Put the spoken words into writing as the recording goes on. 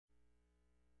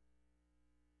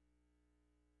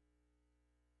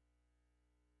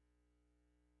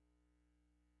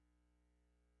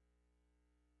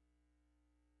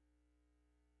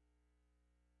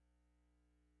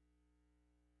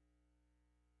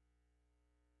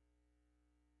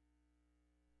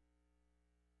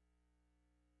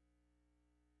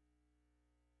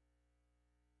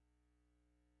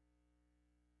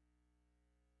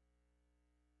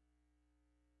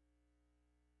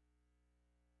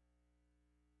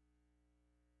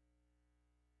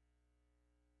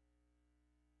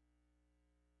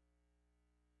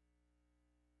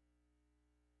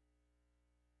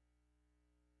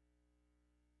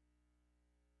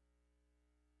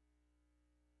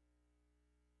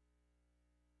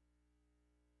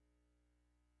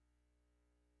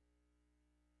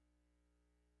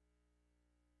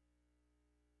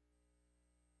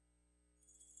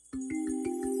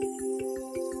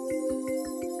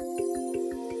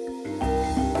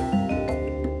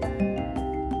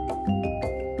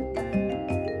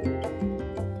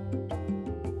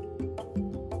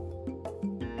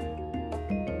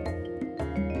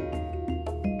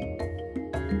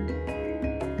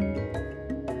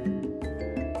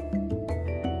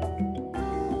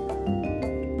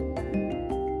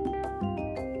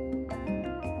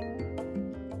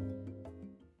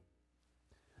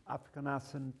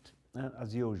Ascent,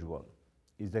 as usual,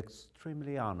 is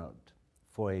extremely honored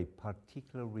for a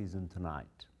particular reason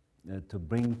tonight to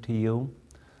bring to you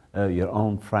your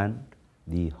own friend,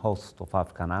 the host of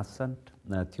Ascent,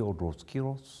 Teodros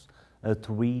Kiros,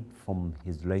 to read from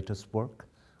his latest work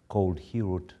called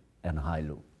Hirut and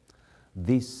Hailu.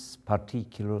 This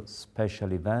particular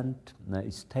special event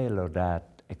is tailored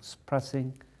at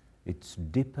expressing its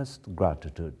deepest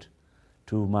gratitude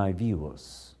to my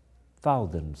viewers,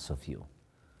 thousands of you,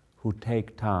 who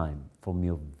take time from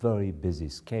your very busy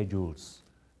schedules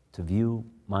to view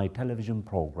my television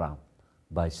program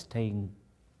by staying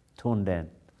tuned in,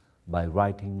 by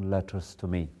writing letters to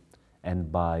me,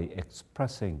 and by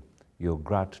expressing your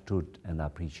gratitude and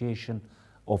appreciation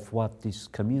of what this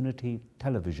community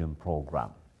television program,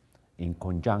 in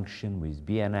conjunction with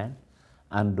BNN,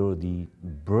 under the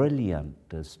brilliant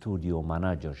studio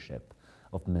managership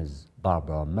of Ms.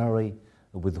 Barbara Murray,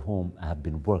 with whom I have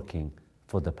been working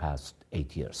for the past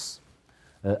 8 years.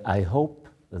 I hope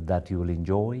that you will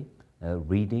enjoy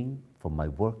reading from my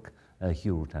work,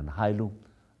 Hirut and Hailu,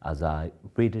 as I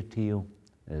read it to you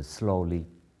slowly,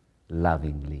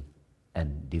 lovingly,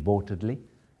 and devotedly.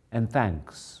 And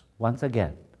thanks once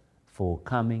again for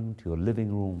coming to your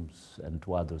living rooms and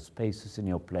to other spaces in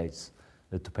your place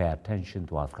to pay attention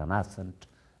to Ascent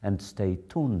and stay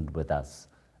tuned with us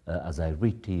as I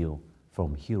read to you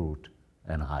from Hirut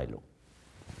and Hailu.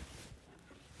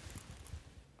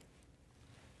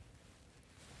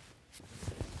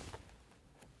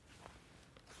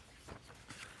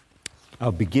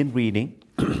 I'll begin reading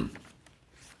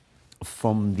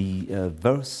from the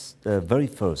very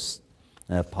first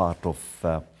part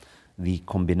of the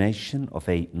combination of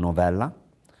a novella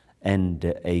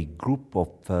and a group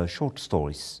of short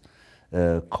stories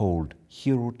called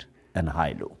Hirut and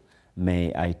Hailu.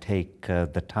 May I take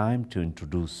the time to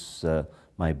introduce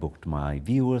my book to my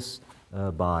viewers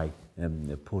by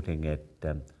putting it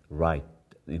right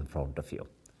in front of you.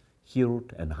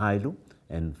 Hirut and Hailu,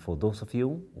 and for those of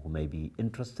you who may be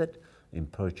interested in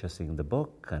purchasing the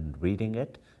book and reading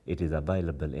it, it is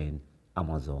available in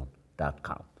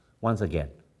Amazon.com. Once again,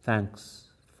 thanks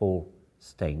for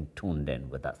staying tuned in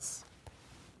with us.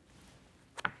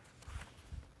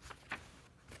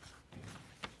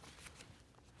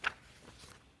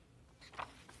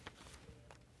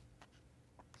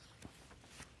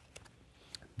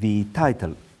 The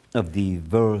title of the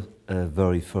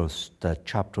very first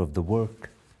chapter of the work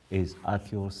is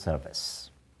At Your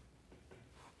Service.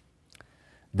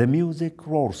 The music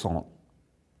roars on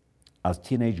as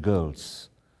teenage girls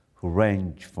who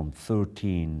range from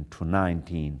 13 to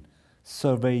 19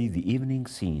 survey the evening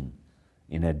scene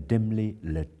in a dimly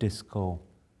lit disco,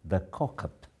 the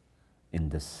Kokop, in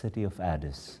the city of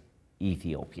Addis,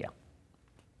 Ethiopia.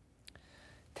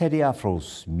 Teddy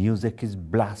Afro's music is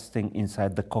blasting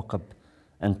inside the Kokop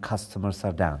and customers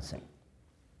are dancing,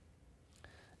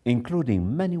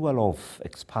 including many well-off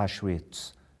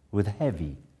expatriates with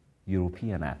heavy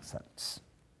European accents.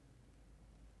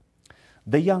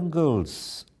 The young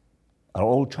girls are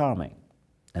all charming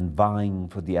and vying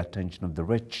for the attention of the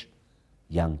rich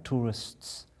young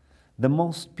tourists, the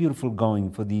most beautiful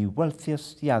going for the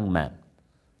wealthiest young men,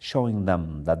 showing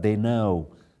them that they know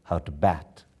how to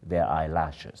bat their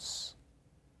eyelashes.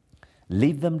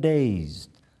 Leave them dazed,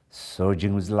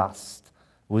 surging with lust,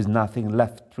 with nothing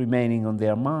left remaining on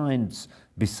their minds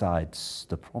besides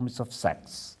the promise of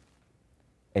sex,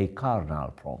 a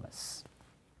carnal promise.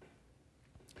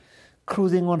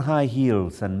 Cruising on high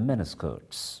heels and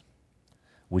miniskirts,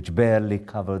 which barely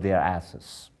cover their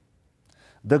asses,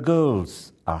 the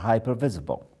girls are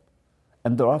hyper-visible,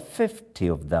 and there are 50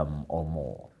 of them or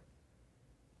more.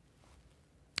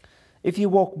 If you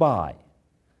walk by,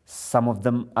 some of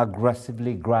them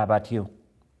aggressively grab at you,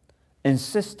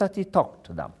 insist that you talk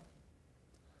to them.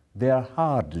 They are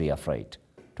hardly afraid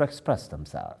to express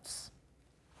themselves.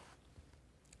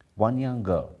 One young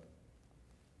girl,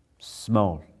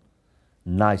 small,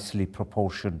 nicely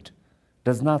proportioned,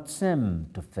 does not seem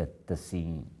to fit the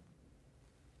scene.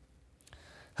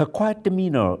 Her quiet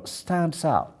demeanor stands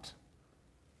out.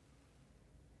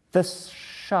 This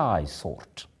shy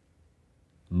sort,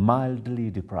 mildly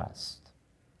depressed.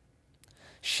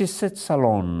 She sits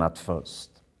alone at first.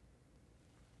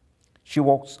 She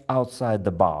walks outside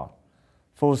the bar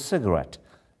for a cigarette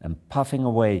and, puffing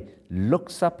away,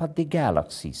 looks up at the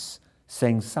galaxies,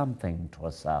 saying something to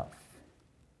herself.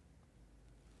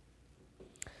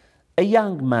 A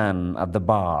young man at the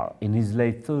bar in his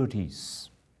late 30s,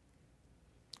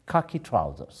 khaki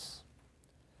trousers,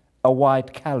 a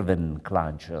white Calvin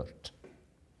Klein shirt,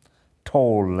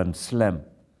 tall and slim,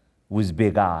 with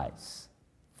big eyes,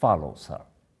 follows her.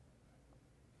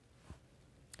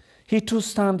 He too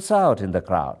stands out in the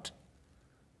crowd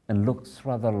and looks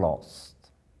rather lost.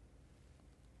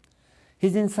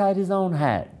 He's inside his own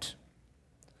head,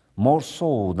 more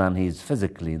so than he is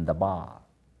physically in the bar.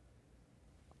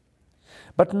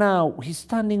 But now he's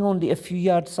standing only a few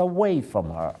yards away from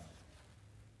her.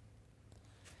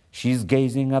 She's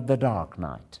gazing at the dark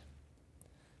night,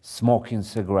 smoking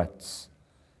cigarettes,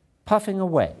 puffing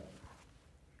away,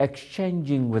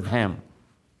 exchanging with him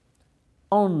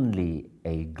only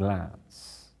a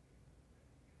glance.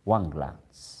 One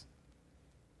glance.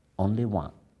 Only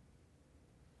one.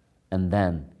 And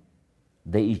then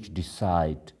they each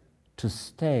decide to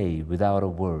stay without a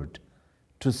word,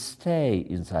 to stay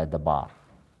inside the bar,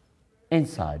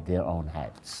 inside their own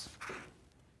heads.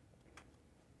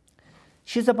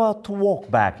 She's about to walk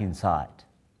back inside,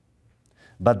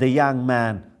 but the young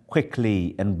man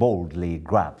quickly and boldly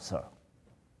grabs her.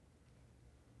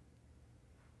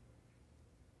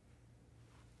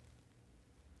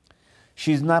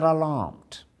 She's not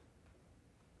alarmed,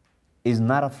 is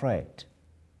not afraid.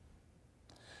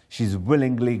 She's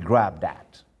willingly grabbed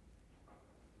at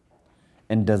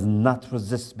and does not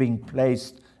resist being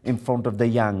placed in front of the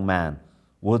young man,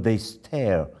 where they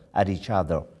stare at each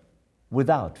other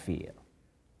without fear.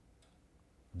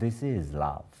 This is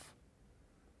love.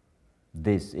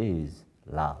 This is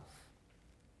love.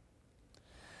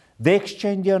 They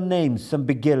exchange their names and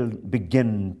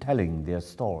begin telling their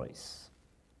stories.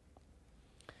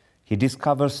 He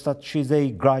discovers that she's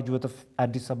a graduate of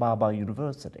Addis Ababa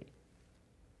University.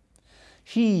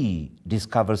 She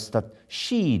discovers that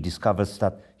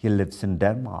he lives in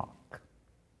Denmark,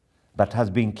 but has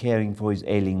been caring for his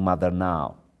ailing mother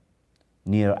now,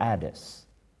 near Addis,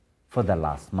 for the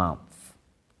last month.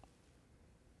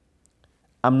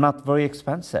 I'm not very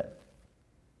expensive,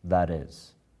 that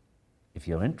is, if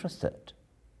you're interested.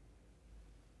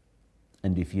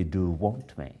 And if you do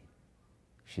want me,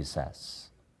 she says,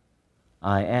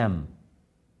 I am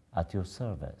at your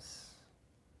service.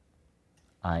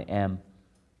 I am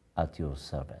at your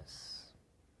service.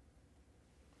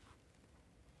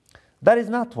 That is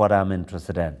not what I'm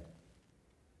interested in.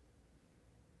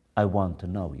 I want to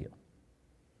know you.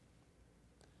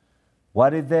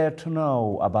 What is there to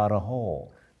know about a whore?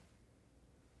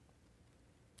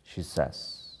 She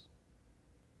says,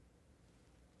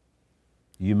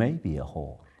 you may be a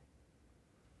whore.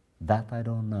 That I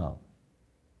don't know.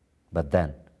 But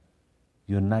then,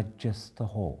 you're not just a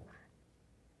whore.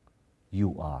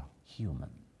 You are human.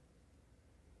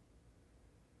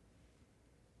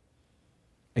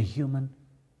 A human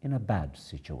in a bad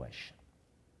situation.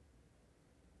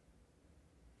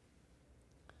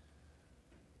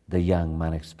 The young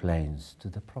man explains to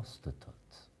the prostitute,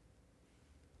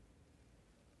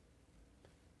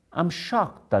 I'm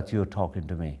shocked that you're talking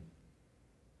to me.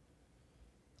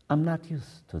 I'm not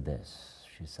used to this,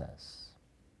 she says.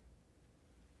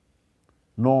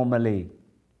 Normally,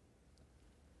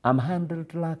 I'm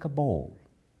handled like a ball,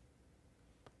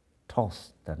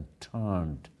 tossed and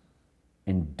turned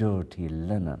in dirty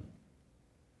linen,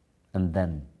 and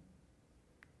then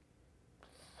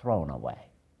thrown away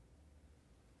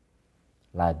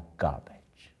like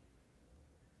garbage.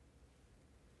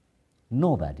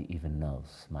 Nobody even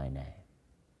knows my name.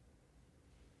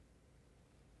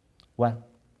 Well,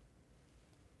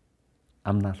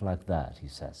 I'm not like that, he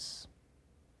says.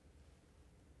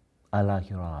 I like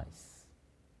your eyes.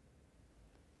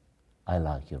 I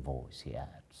like your voice, he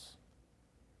adds.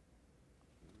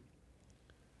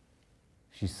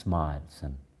 She smiles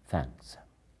and thanks him.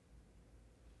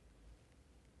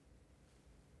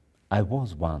 I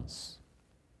was once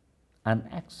an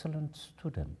excellent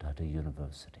student at a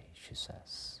university, she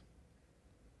says.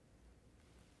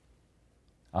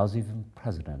 I was even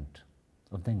president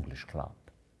of the English club.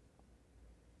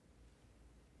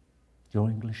 Your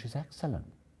English is excellent,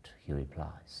 he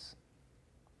replies.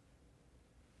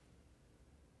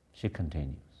 She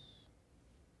continues.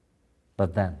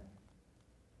 But then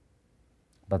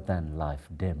life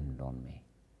dimmed on me.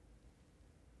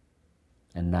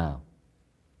 And now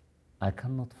I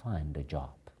cannot find a job.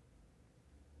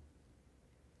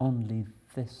 Only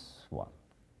this one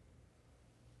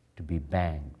to be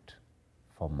banked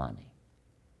for money.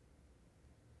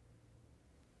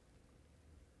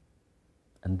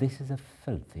 And this is a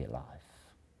filthy life,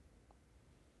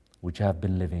 which I've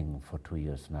been living for 2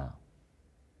 years now.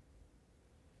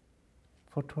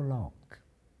 For too long.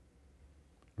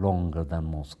 Longer than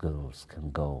most girls can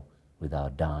go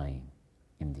without dying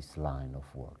in this line of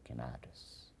work in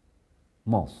Addis.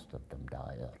 Most of them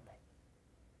die early.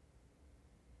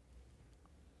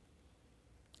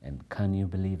 And can you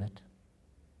believe it?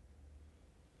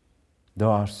 There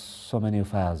are so many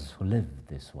of us who live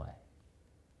this way.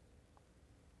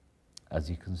 as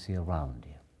you can see around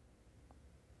you.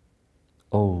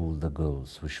 All the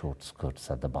girls with short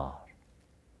skirts at the bar,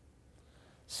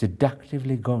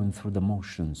 seductively going through the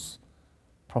motions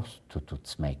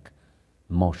prostitutes make,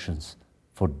 motions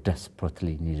for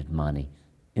desperately needed money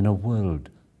in a world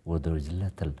where there is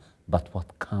little but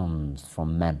what comes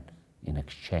from men in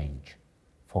exchange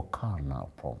for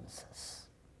carnal promises.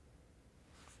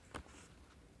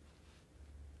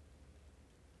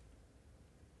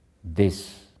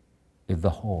 This is the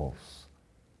horse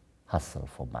hustle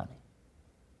for money.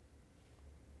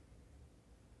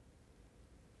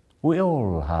 We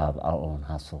all have our own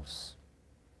hustles,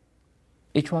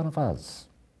 each one of us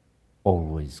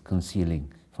always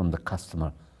concealing from the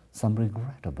customer some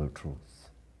regrettable truth.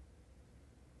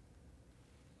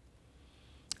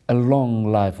 A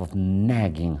long life of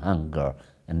nagging hunger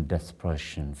and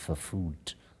desperation for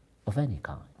food of any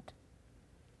kind,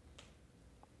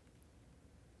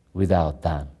 without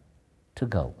them to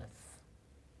go with.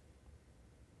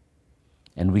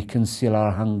 And we conceal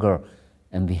our hunger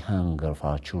and the hunger of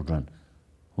our children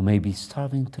who may be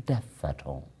starving to death at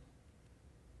home.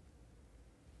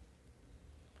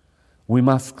 We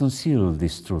must conceal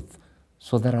this truth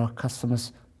so that our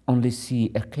customers only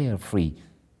see a carefree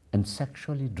and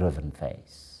sexually driven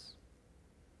face.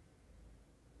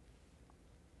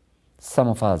 Some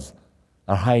of us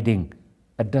are hiding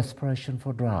a desperation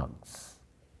for drugs.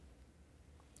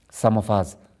 Some of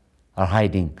us are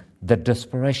hiding the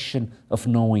desperation of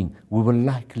knowing we will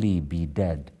likely be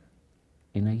dead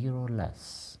in a year or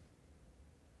less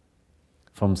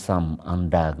from some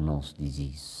undiagnosed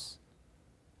disease.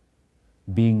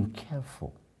 Being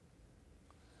careful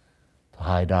to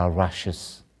hide our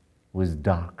rashes with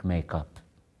dark makeup,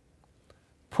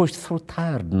 push through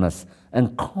tiredness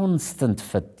and constant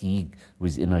fatigue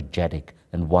with energetic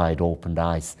and wide-opened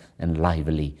eyes and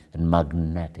lively and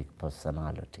magnetic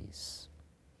personalities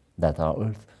that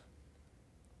our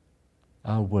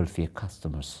wealthy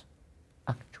customers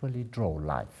actually draw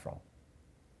life from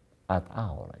at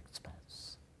our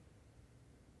expense.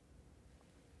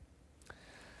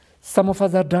 Some of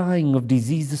us are dying of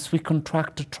diseases we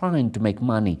contracted trying to make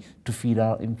money to feed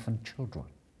our infant children.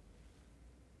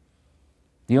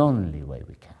 The only way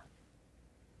we can.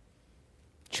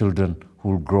 Children who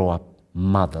will grow up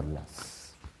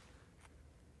motherless,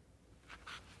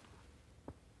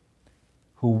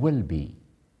 who will be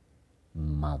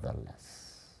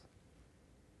motherless.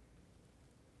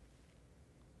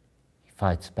 He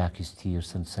fights back his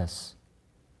tears and says,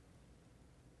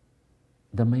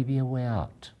 there may be a way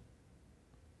out.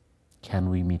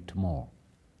 Can we meet tomorrow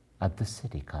at the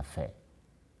city cafe?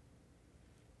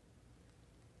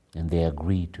 And they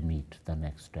agree to meet the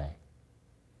next day.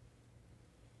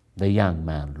 The young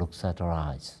man looks at her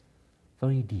eyes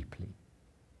very deeply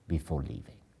before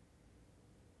leaving.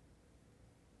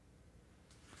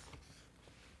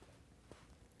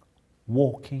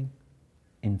 Walking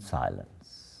in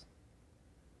silence.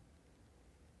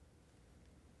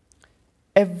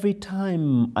 Every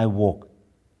time I walk,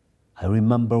 I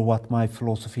remember what my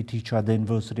philosophy teacher at the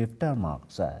University of Denmark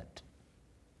said.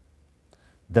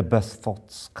 The best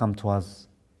thoughts come to us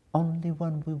only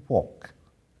when we walk,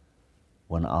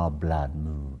 when our blood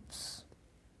moves.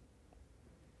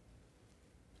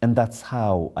 And that's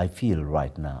how I feel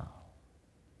right now,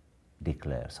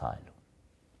 declares Hilo.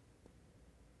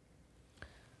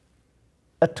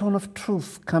 A tone of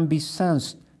truth can be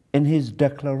sensed in his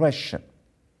declaration.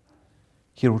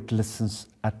 Kiros listens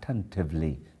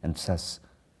attentively and says,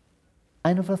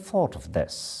 I never thought of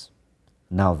this.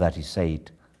 Now that he said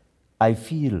it, I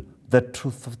feel the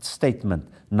truth of the statement.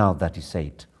 Now that he said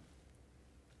it,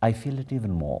 I feel it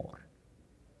even more.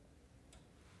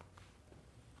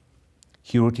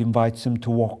 Kiros invites him to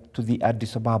walk to the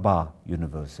Addis Ababa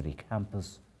University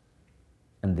campus,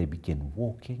 and they begin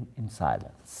walking in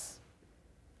silence.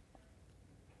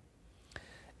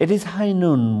 It is high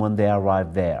noon when they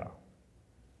arrive there.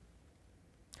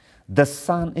 The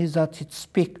sun is at its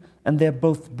peak, and they're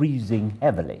both breathing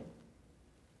heavily.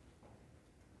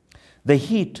 The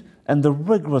heat and the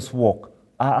rigorous walk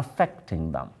are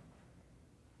affecting them.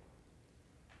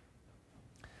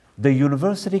 The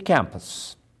university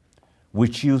campus,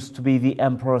 which used to be the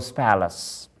Emperor's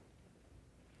Palace,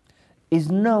 is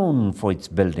known for its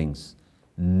buildings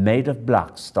made of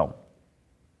black stone,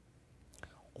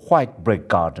 white brick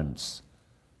gardens,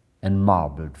 and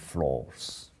marbled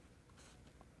floors.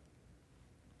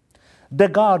 The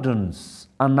gardens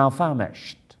are now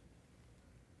famished.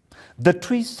 The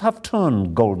trees have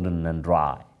turned golden and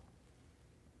dry.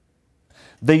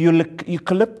 The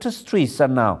eucalyptus trees are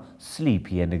now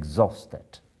sleepy and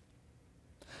exhausted.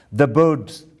 The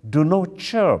birds do not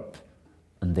chirp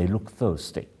and they look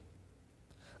thirsty.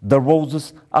 The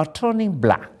roses are turning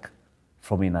black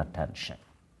from inattention.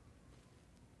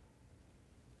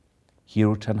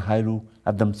 Hirut and Hailu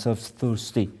are themselves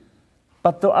thirsty,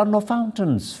 but there are no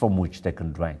fountains from which they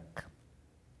can drink.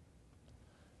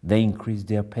 They increase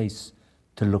their pace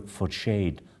to look for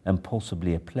shade and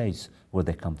possibly a place where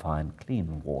they can find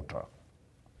clean water.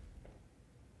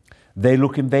 They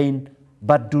look in vain,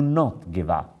 but do not give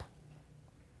up.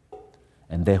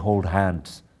 And they hold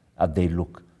hands as they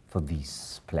look for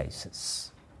these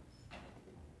places.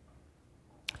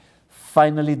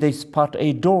 Finally, they spot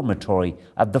a dormitory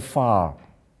at the far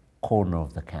corner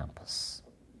of the campus.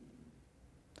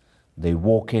 They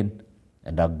walk in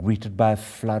and are greeted by a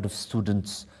flood of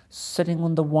students sitting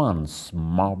on the once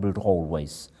marbled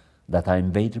hallways that are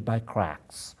invaded by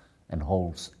cracks and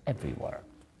holes everywhere.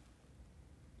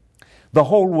 The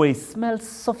hallway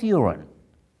smells of urine,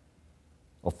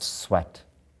 of sweat,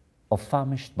 of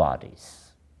famished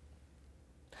bodies.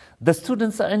 The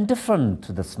students are indifferent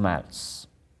to the smells.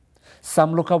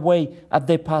 Some look away as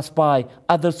they pass by,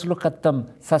 others look at them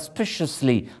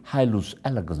suspiciously. Hailu's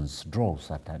elegance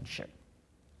draws attention.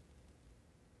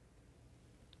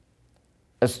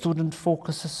 A student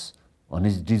focuses on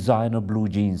his designer blue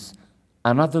jeans.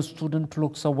 Another student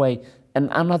looks away, and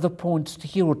another points to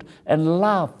Hirut and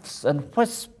laughs and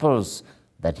whispers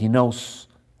that he knows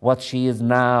what she is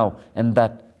now and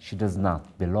that she does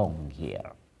not belong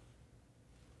here.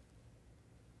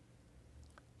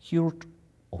 Hirut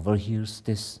overhears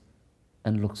this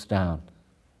and looks down,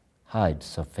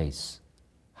 hides her face.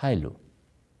 Hailu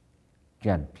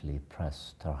gently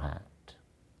pressed her hand.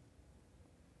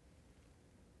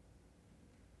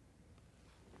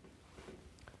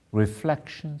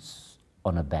 Reflections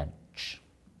on a bench.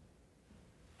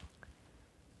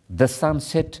 The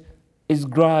sunset is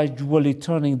gradually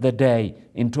turning the day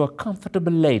into a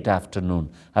comfortable late afternoon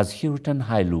as Hirut and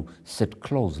Hailu sit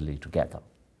closely together.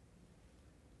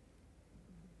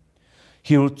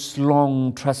 Hirut's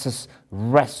long tresses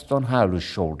rest on Hailu's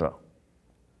shoulder.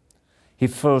 He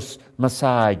first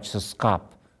massages her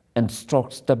scalp and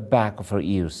strokes the back of her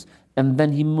ears, and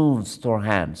then he moves to her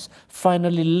hands,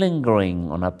 finally lingering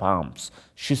on her palms.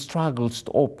 She struggles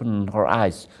to open her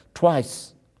eyes.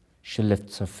 Twice she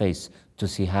lifts her face to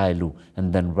see Hailu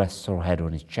and then rests her head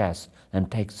on his chest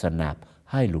and takes a nap.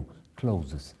 Hailu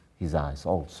closes his eyes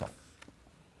also.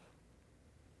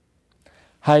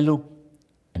 Hailu,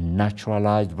 a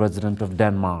naturalized resident of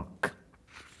Denmark,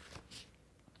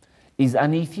 is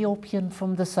an Ethiopian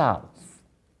from the south.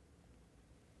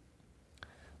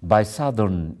 By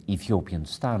southern Ethiopian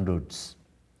standards,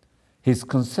 he is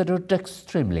considered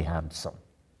extremely handsome.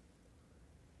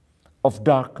 Of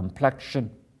dark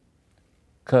complexion,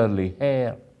 curly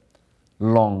hair,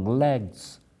 long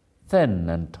legs, thin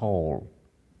and tall.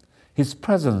 His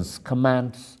presence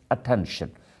commands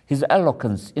attention. His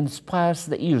eloquence inspires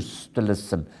the ears to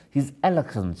listen. His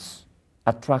eloquence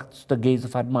attracts the gaze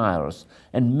of admirers,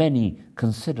 and many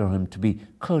consider him to be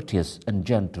courteous and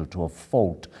gentle to a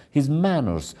fault. His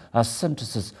manners are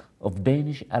synthesis of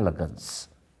Danish elegance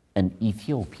and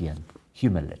Ethiopian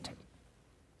humility.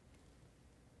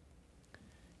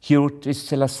 Hirut is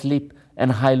still asleep,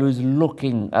 and Hailu is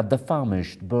looking at the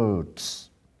famished birds,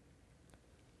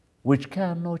 which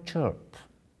can no chirp,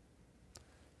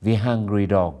 the hungry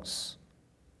dogs,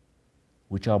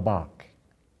 which are barking,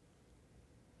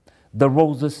 the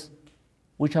roses,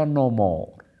 which are no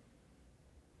more,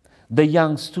 the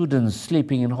young students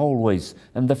sleeping in hallways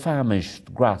and the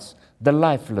famished grass, the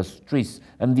lifeless trees,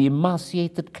 and the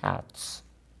emaciated cats,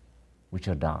 which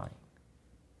are dying.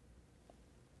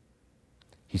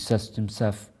 He says to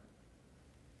himself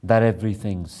that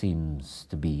everything seems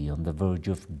to be on the verge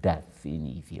of death in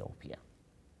Ethiopia.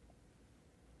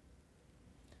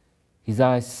 His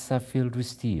eyes are filled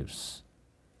with tears.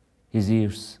 His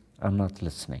ears are not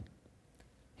listening.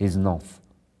 His mouth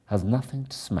has nothing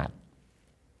to smell.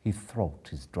 His throat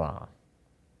is dry.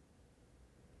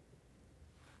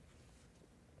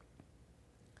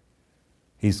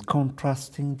 He is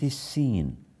contrasting this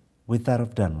scene with that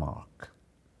of Denmark,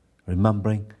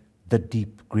 remembering the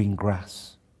deep green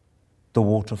grass, the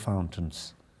water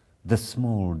fountains, the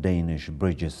small Danish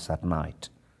bridges at night,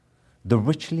 the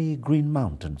richly green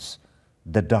mountains,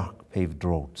 the dark paved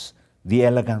roads, the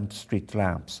elegant street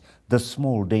lamps, the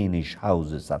small Danish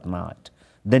houses at night,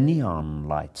 the neon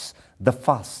lights, the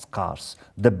fast cars,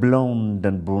 the blonde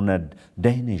and brunette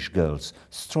Danish girls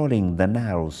strolling the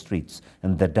narrow streets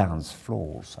and the dance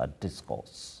floors at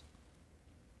discos.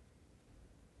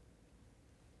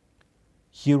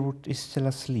 Hirut is still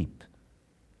asleep,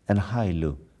 and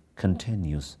Hailu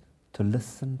continues to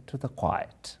listen to the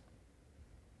quiet.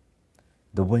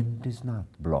 The wind is not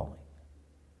blowing.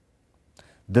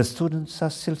 The students are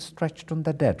still stretched on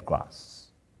the dead grass.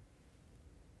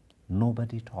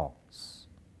 Nobody talks.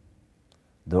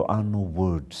 There are no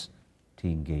words to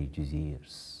engage his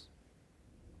ears.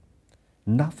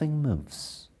 Nothing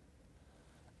moves.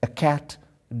 A cat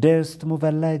dares to move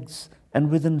her legs, and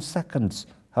within seconds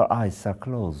her eyes are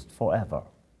closed forever.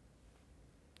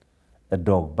 A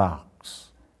dog barks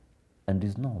and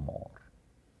is no more.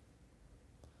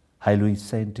 Hailu is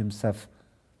saying to himself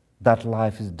that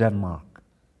life is Denmark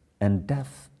and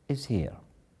death is here.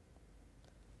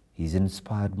 He's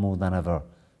inspired more than ever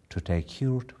to take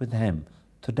Kiros with him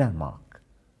to Denmark,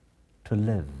 to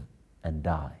live and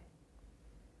die.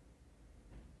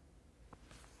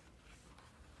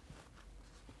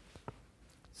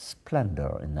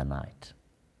 Splendor in the night.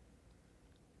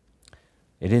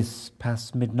 It is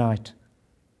past midnight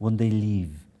when they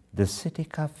leave the city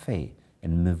cafe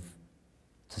and move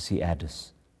to see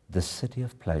Addis, the city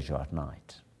of pleasure at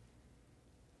night.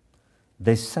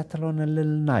 They settle on a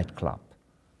little nightclub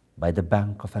by the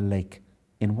bank of a lake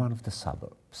in one of the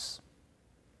suburbs.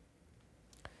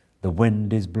 The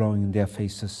wind is blowing in their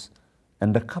faces,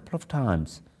 and a couple of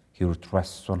times Kiros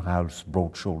rests on Hailu's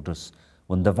broad shoulders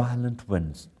when the violent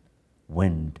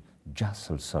wind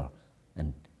jostles her,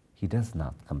 and he does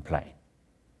not complain.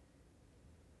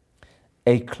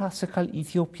 A classical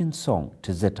Ethiopian song,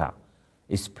 Tizita,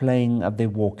 is playing as they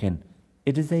walk in.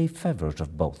 It is a favorite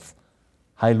of both.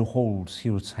 Hailu holds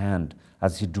Kiros' hand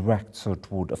as he directs her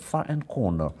toward a far-end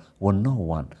corner where no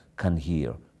one can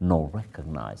hear nor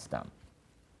recognize them.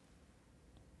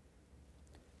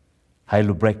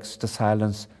 Hailu breaks the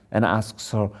silence and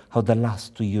asks her how the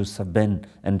last 2 years have been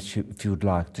and if you'd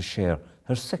like to share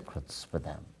her secrets with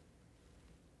them.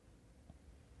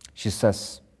 She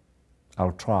says,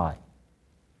 I'll try,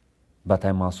 but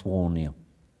I must warn you,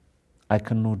 I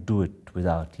cannot do it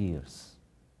without tears,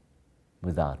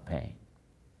 without pain.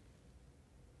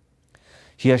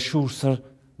 He assures her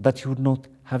that he would not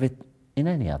have it in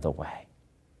any other way.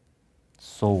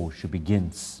 So she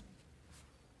begins,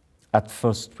 at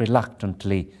first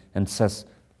reluctantly, and says,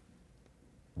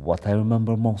 what I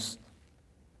remember most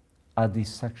are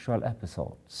these sexual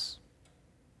episodes,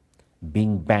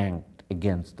 being banged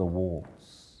against the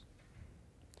walls,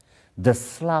 the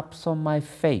slaps on my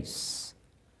face,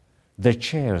 the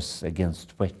chairs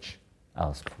against which I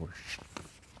was pushed.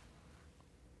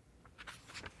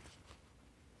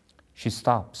 She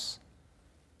stops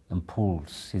and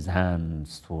pulls his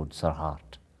hands towards her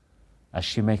heart. As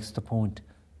she makes the point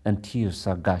and tears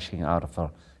are gushing out of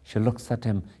her, she looks at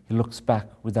him, he looks back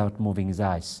without moving his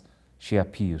eyes. She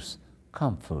appears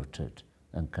comforted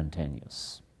and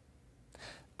continues.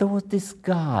 There was this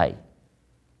guy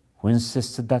who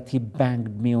insisted that he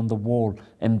banged me on the wall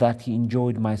and that he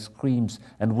enjoyed my screams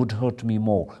and would hurt me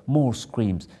more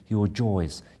screams. He was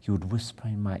joyous. He would whisper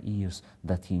in my ears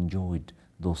that he enjoyed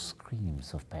those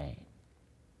screams of pain.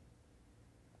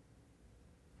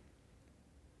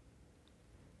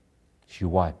 She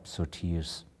wipes her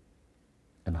tears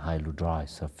and Hailu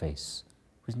dries her face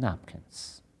with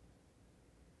napkins.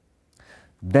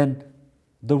 Then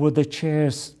there were the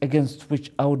chairs against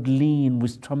which I would lean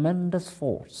with tremendous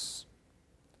force,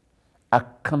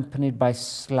 accompanied by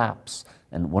slaps,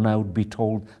 and when I would be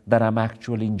told that I'm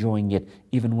actually enjoying it,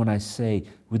 even when I say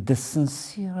with the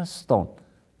sincerest tone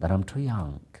that I'm too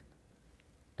young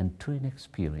and too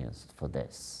inexperienced for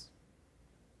this.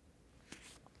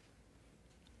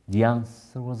 The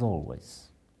answer was always,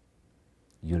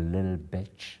 you little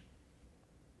bitch,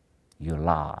 you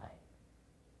lie.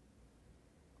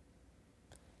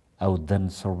 I would then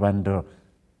surrender,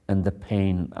 and the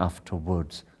pain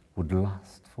afterwards would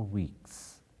last for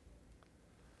weeks.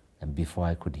 And before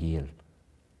I could heal,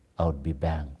 I would be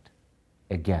banged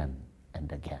again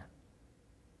and again.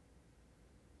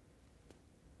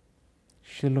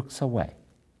 She looks away.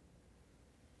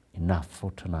 Enough for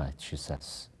tonight, she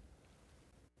says.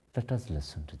 Let us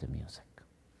listen to the music.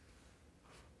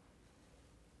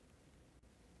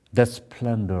 The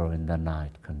splendor in the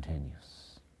night continues.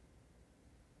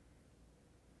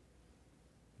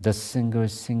 The singer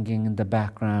is singing in the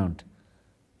background.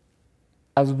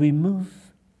 As we move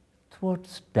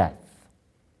towards death,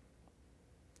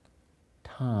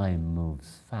 time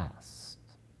moves fast.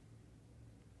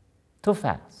 Too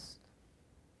fast.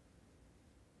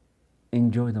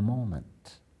 Enjoy the moment.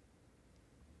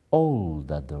 All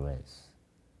that there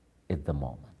is the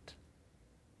moment.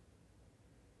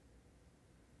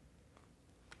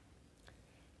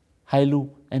 Hailu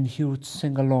and Kiros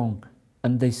sing along,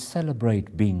 and they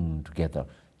celebrate being together.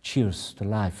 Cheers to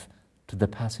life, To the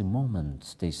passing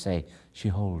moments, they say, she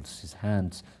holds his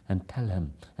hands and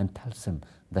tells him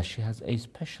that she has a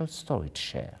special story to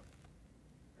share.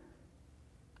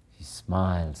 He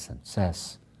smiles and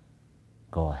says,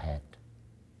 "Go ahead."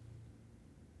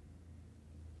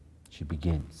 She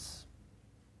begins.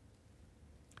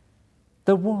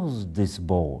 There was this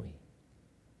boy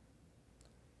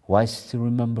who I still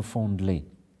remember fondly,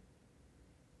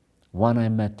 one I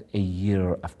met a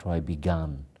year after I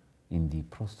began in the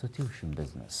prostitution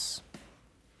business.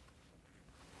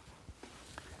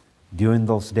 During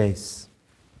those days,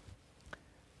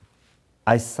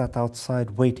 I sat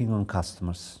outside waiting on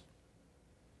customers.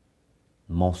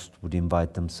 Most would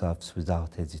invite themselves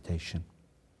without hesitation.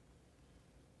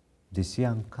 This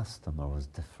young customer was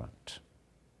different.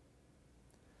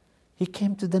 He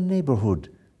came to the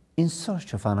neighborhood in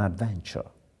search of an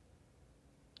adventure.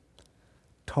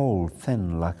 Tall,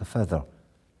 thin like a feather,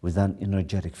 with an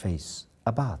energetic face,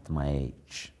 about my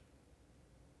age.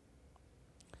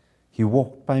 He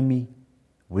walked by me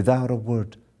without a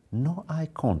word, no eye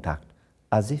contact,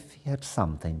 as if he had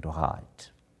something to hide.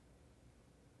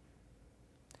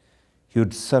 He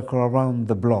would circle around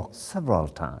the block several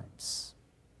times.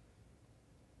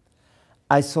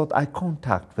 I sought eye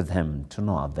contact with him to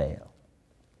no avail.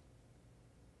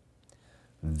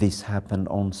 This happened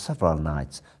on several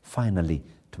nights. Finally,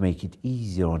 to make it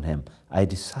easier on him, I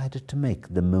decided to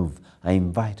make the move. I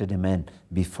invited him in.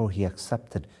 Before he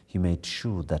accepted, he made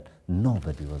sure that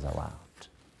nobody was allowed.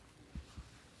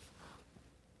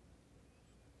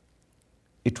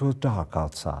 It was dark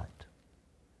outside,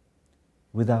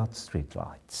 without street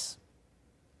lights.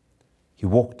 He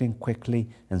walked in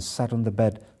quickly and sat on the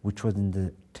bed, which was in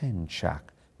the tin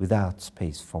shack, without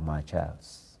space for my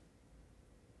chairs.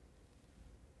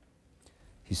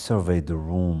 He surveyed the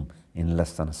room in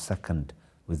less than a second,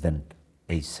 within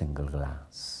a single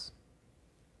glance.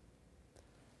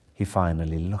 He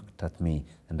finally looked at me,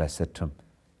 and I said to him,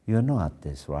 "You know at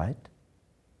this, right?"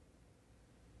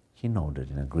 He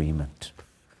nodded in agreement.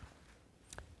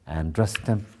 I undressed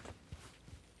him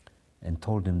and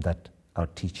told him that I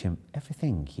would teach him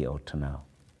everything he ought to know.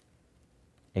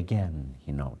 Again,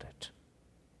 he nodded.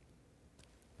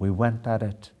 We went at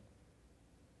it.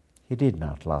 He did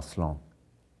not last long,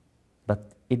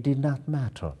 but it did not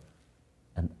matter,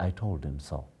 and I told him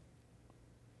so.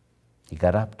 He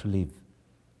got up to leave,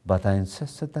 but I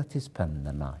insisted that he spend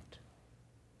the night.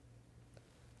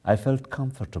 I felt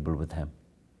comfortable with him.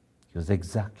 He was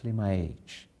exactly my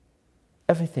age.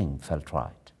 Everything felt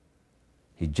right.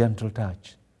 His gentle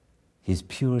touch, his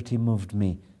purity moved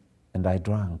me, and I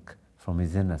drank from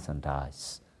his innocent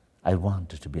eyes. I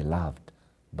wanted to be loved,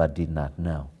 but did not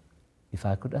know if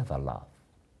I could ever love.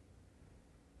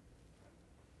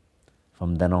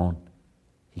 From then on,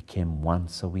 he came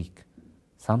once a week,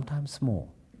 sometimes more,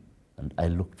 and I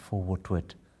looked forward to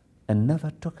it and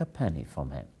never took a penny from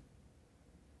him.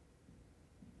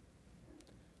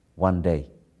 One day,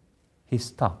 he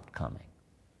stopped coming,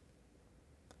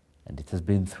 and it has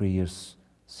been 3 years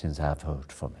since I have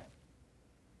heard from him.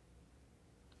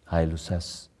 Hailu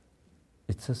says,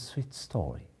 "It's a sweet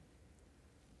story.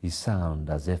 You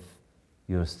sound as if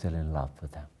you're still in love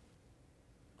with him."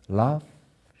 Love,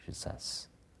 she says,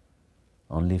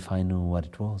 only if I knew what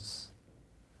it was.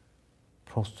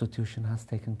 Prostitution has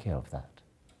taken care of that.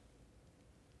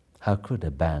 How could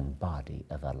a banged body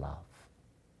ever love?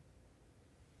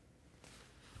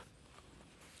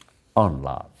 On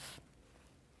love.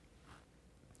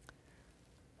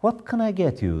 "What can I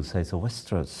get you?" says a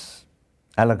Westeros,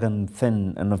 elegant,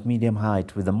 thin, and of medium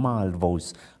height, with a mild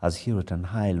voice, as Hewitt and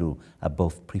Hailu are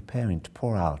both preparing to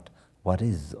pour out what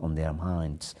is on their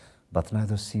minds, but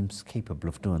neither seems capable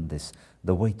of doing this.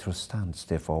 The waitress stands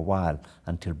there for a while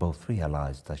until both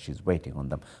realize that she's waiting on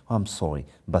them. "Oh, I'm sorry,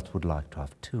 but would like to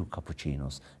have 2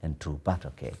 cappuccinos and 2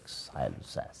 butter cakes," Hailu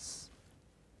says.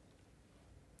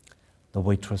 The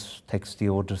waitress takes the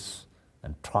orders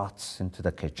and trots into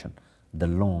the kitchen. The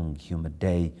long, humid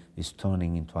day is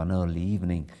turning into an early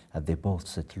evening as they both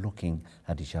sit looking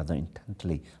at each other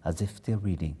intently, as if they're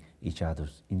reading each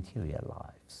other's interior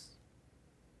lives.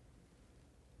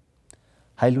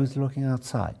 Hailu is looking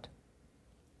outside.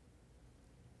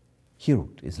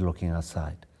 Hirut is looking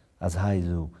outside as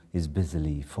Hailu is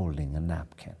busily folding a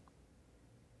napkin.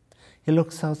 He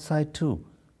looks outside too,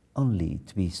 only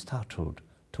to be startled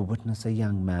to witness a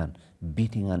young man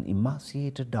beating an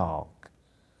emaciated dog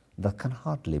that can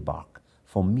hardly bark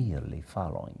for merely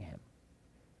following him.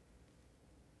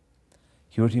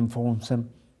 Hirut informs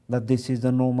him that this is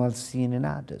the normal scene in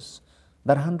Addis,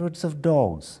 that hundreds of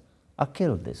dogs are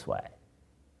killed this way.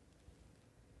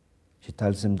 She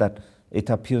tells him that it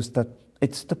appears that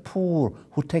It's the poor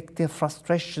who take their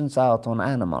frustrations out on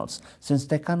animals, since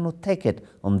they cannot take it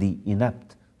on the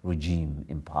inept regime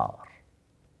in power.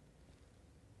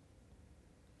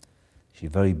 She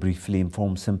very briefly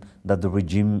informs him that the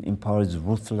regime in power is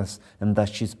ruthless and that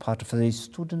she is part of a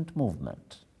student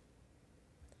movement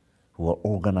who are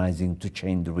organizing to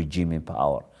change the regime in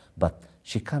power, but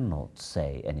she cannot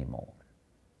say any more.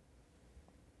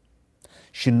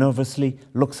 She nervously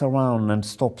looks around and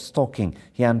stops talking.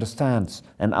 He understands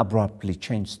and abruptly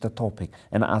changes the topic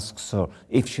and asks her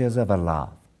if she has ever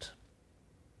loved.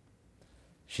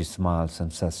 She smiles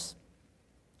and says,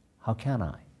 "How can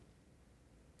I?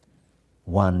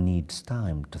 One needs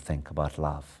time to think about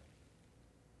love.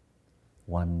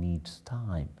 One needs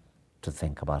time to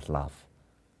think about love.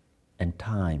 And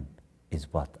time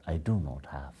is what I do not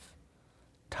have.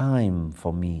 Time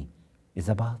for me is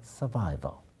about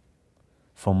survival.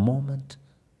 From moment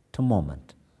to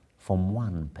moment, from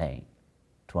one pain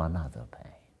to another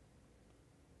pain."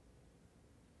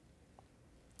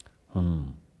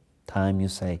 Time, you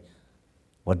say.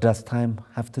 What does time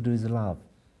have to do with love?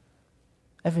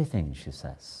 Everything, she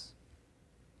says.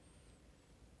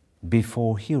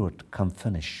 Before Hirut can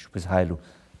finish with Hailu,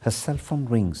 her cell phone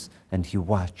rings and he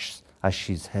watches as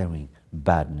she's hearing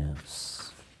bad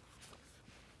news.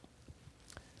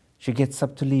 She gets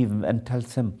up to leave and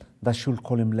tells him that she'll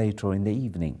call him later in the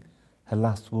evening. Her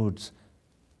last words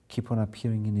keep on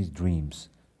appearing in his dreams.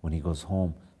 When he goes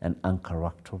home and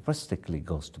uncharacteristically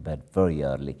goes to bed very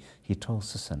early, he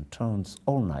tosses and turns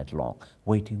all night long,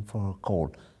 waiting for her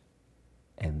call.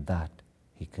 And that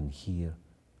he can hear,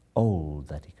 all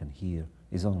that he can hear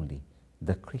is only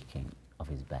the creaking of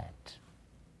his bed.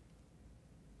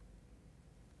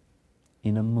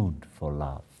 In a mood for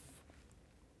love.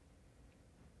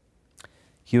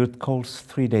 Hirut calls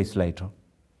 3 days later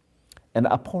and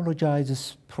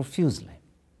apologizes profusely.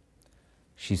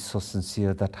 She's so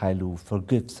sincere that Hailu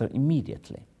forgives her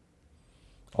immediately.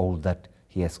 All that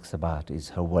he asks about is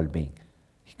her well-being.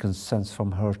 He can sense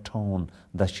from her tone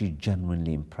that she's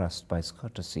genuinely impressed by his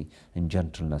courtesy and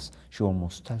gentleness. She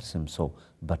almost tells him so,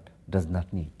 but does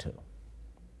not need to.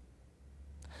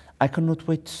 "I cannot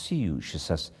wait to see you," she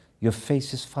says. "Your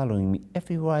face is following me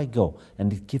everywhere I go,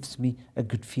 and it gives me a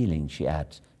good feeling," she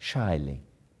adds, shyly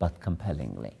but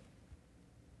compellingly.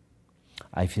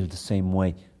 "I feel the same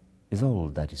way," is all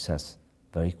that he says,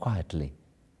 very quietly,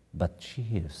 but she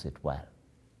hears it well.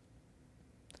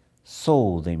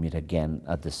 So they meet again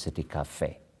at the city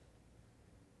cafe.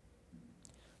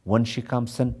 When she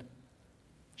comes in,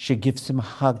 she gives him a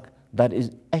hug that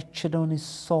is etched on his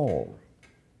soul.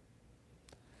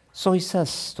 So he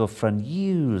says to a friend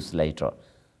years later,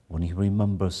 when he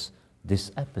remembers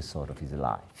this episode of his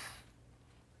life.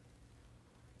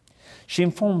 She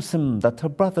informs him that her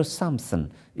brother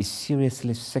Samson is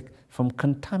seriously sick from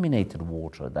contaminated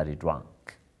water that he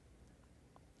drank.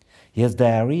 He has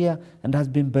diarrhea and has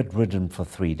been bedridden for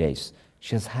 3 days.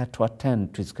 She has had to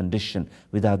attend to his condition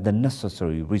without the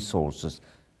necessary resources,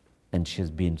 and she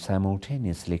has been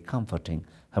simultaneously comforting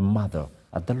her mother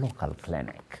at the local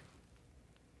clinic.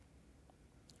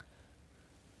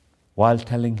 While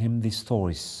telling him these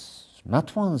stories,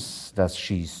 not once does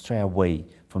she stray away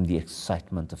from the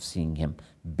excitement of seeing him,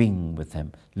 being with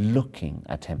him, looking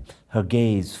at him. Her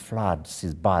gaze floods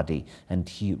his body, and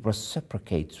he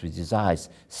reciprocates with his eyes,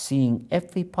 seeing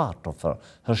every part of her,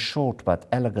 her short but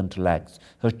elegant legs,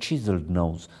 her chiseled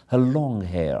nose, her long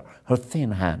hair, her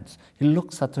thin hands. He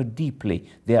looks at her deeply,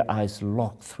 their eyes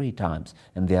lock 3 times,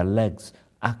 and their legs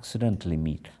accidentally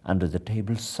meet. Under the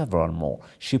table several more.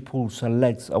 She pulls her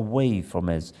legs away from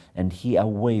his and he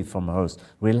away from hers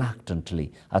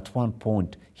reluctantly. At one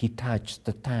point he touches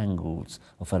the tangles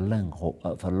of her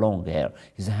long hair.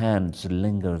 His hands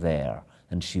linger there,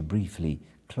 and she briefly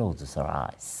closes her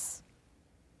eyes.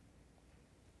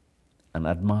 An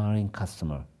admiring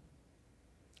customer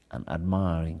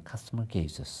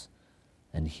gazes,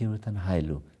 and Hirut and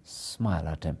Hailu smile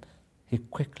at him. He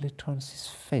quickly turns his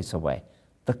face away.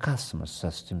 The customer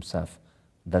says to himself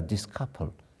that this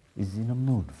couple is in a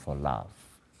mood for love.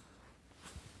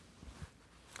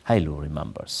 Hailu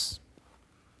remembers.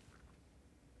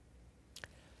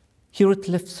 Hirut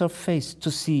lifts her face to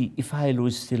see if Hailu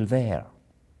is still there.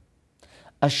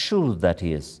 Assured that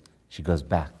he is, she goes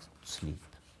back to sleep.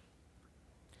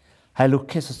 Hailu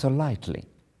kisses her lightly.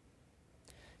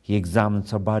 He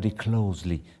examines her body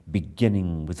closely,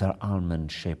 beginning with her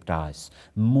almond-shaped eyes,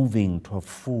 moving to her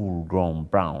full-grown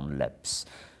brown lips,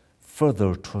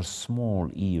 further to her small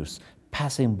ears,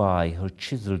 passing by her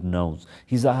chiseled nose,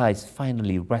 his eyes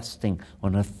finally resting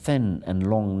on her thin and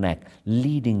long neck,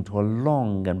 leading to her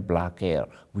long and black hair,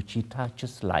 which he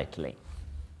touches lightly.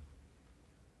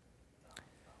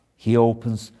 He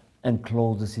opens and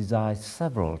closes his eyes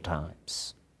several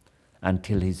times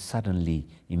until he's suddenly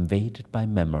invaded by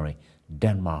memory.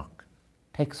 Denmark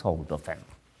takes hold of him.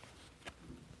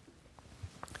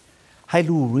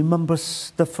 Hailu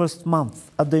remembers the first month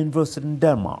at the university in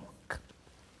Denmark,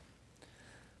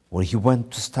 where he went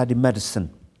to study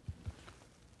medicine.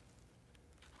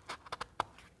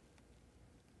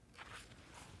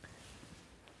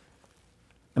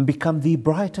 And become the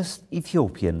brightest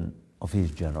Ethiopian of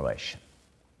his generation.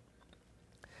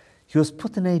 He was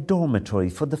put in a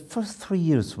dormitory for the first 3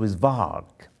 years with Varg,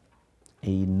 a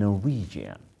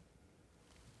Norwegian.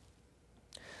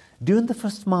 During the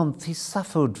first month, he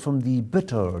suffered from the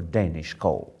bitter Danish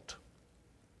cold.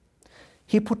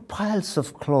 He put piles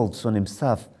of clothes on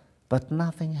himself, but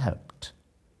nothing helped.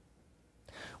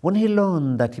 When he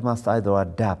learned that he must either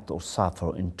adapt or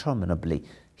suffer interminably,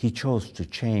 he chose to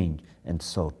change and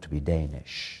sought to be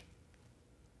Danish.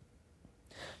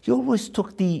 He always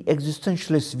took the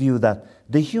existentialist view that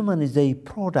the human is a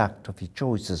product of his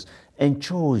choices and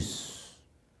chose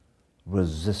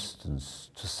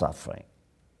resistance to suffering.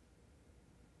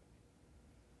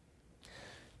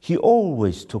 He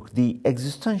always took the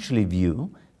existentialist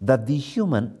view that the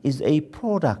human is a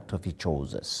product of his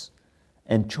choices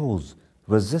and chose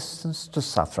resistance to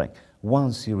suffering.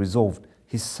 Once he resolved,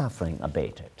 his suffering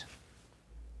abated.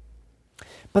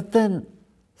 But then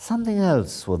something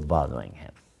else was bothering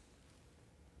him.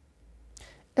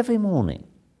 Every morning,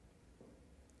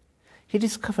 he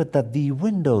discovered that the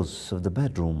windows of the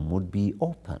bedroom would be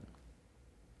open.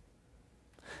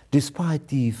 Despite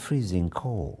the freezing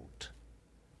cold,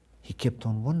 he kept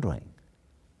on wondering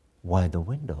why the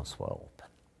windows were open.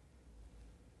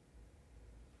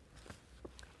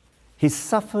 He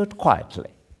suffered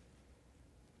quietly.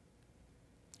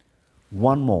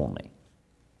 One morning,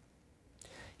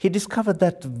 he discovered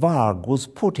that Varg was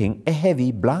putting a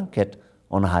heavy blanket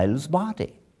on Hailu's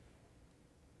body.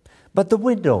 But the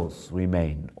windows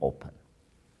remained open.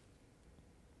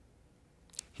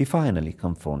 He finally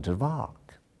confronted Varg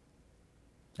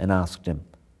and asked him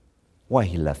why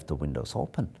he left the windows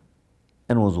open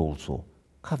and was also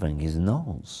covering his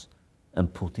nose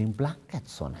and putting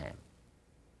blankets on him.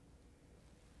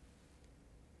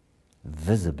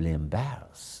 Visibly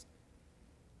embarrassed,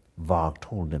 Varg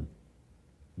told him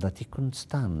that he couldn't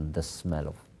stand the smell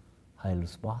of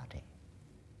Hailu's body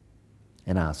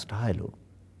and asked Hailu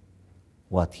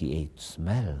what he ate to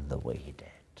smell the way he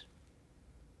did.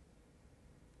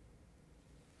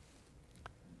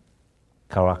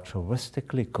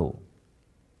 Characteristically cool,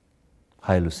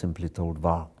 Hailu simply told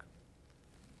Varg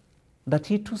that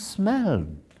he too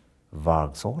smelled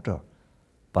Varg's odor,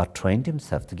 but trained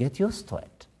himself to get used to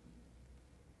it.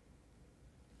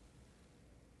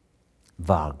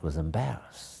 Varg was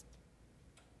embarrassed,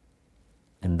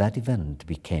 and that event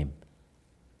became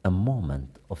a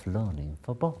moment of learning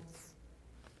for both.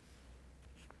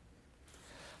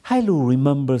 Hailu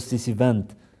remembers this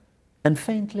event and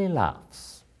faintly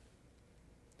laughs.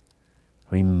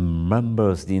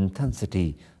 Remembers the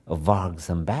intensity of Varg's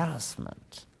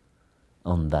embarrassment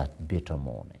on that bitter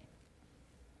morning.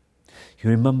 He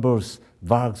remembers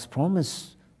Varg's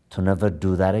promise to never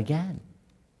do that again.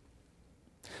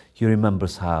 He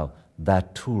remembers how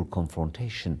that tool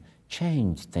confrontation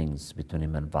changed things between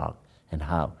him and Varg and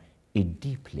how it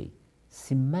deeply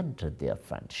cemented their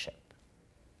friendship.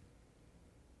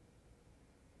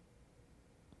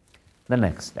 The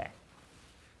next day,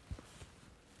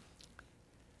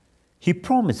 he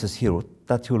promises Hirut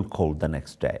that he will call the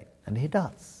next day, and he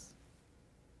does.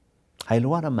 Hailu,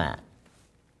 what a man.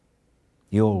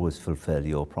 You always fulfill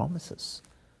your promises,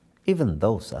 even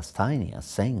those as tiny as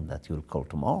saying that you will call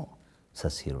tomorrow,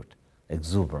 says Hirut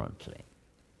exuberantly.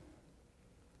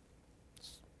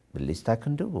 The least I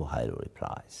can do, Hailu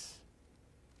replies.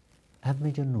 I have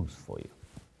major news for you.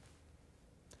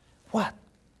 What?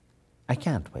 I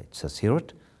can't wait, says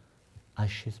Hirut, as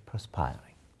she's perspiring.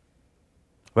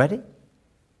 Ready?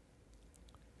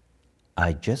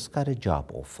 I just got a job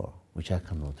offer, which I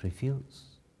cannot refuse.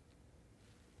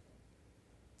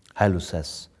 Hailu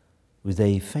says, with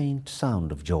a faint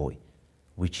sound of joy,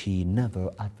 which he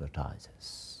never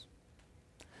advertises,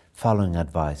 following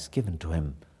advice given to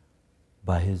him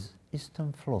by his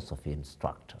Eastern philosophy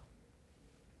instructor.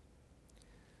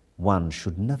 One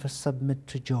should never submit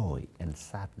to joy and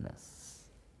sadness,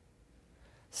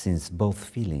 since both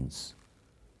feelings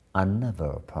are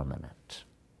never permanent.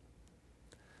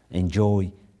 And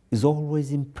joy is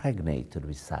always impregnated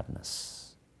with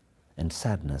sadness, and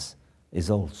sadness is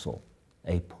also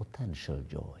a potential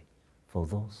joy for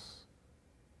those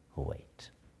who wait.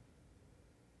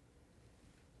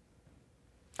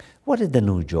 "What is the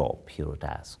new job?" Hiruot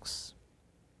asks.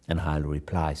 And Hailu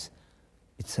replies,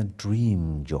 "It's a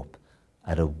dream job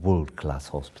at a world-class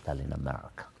hospital in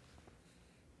America,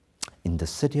 in the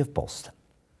city of Boston.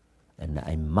 And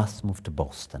I must move to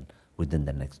Boston within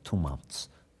the next 2 months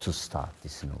to start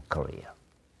this new career."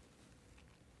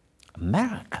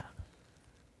 America,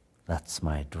 that's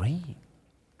my dream.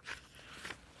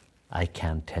 I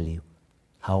can't tell you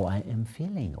how I am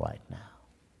feeling right now.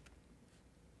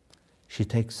 She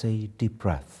takes a deep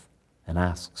breath and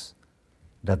asks,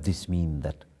 "Does this mean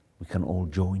that we can all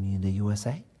join you in the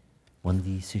USA when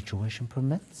the situation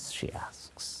permits?" she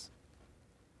asks.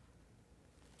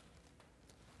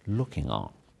 Looking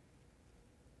on.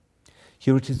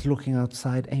 Hiruot is looking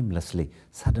outside aimlessly.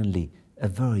 Suddenly, a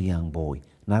very young boy,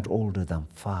 not older than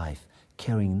 5,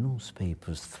 carrying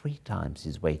newspapers 3 times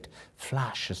his weight,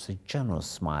 flashes a generous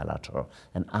smile at her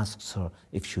and asks her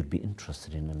if she would be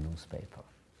interested in a newspaper.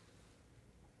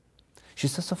 She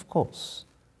says, of course,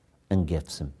 and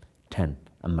gives him $10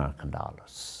 American.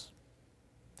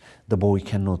 The boy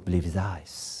cannot believe his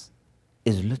eyes,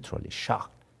 is literally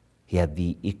shocked. He had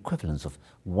the equivalent of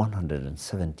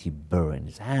 170 birr in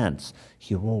his hands.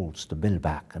 He rolls the bill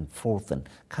back and forth and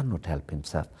cannot help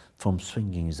himself from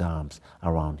swinging his arms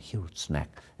around Hiruot's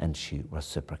neck, and she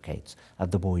reciprocates. As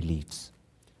the boy leaves,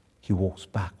 he walks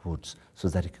backwards so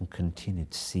that he can continue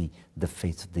to see the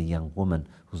face of the young woman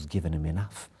who's given him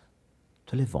enough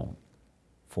to live on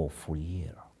for a full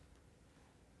year.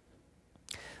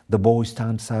 The boy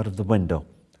stands out of the window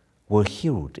where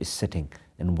Hiruot is sitting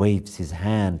and waves his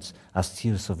hands as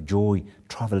tears of joy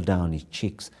travel down his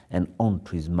cheeks and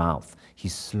onto his mouth. He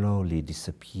slowly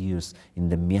disappears in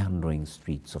the meandering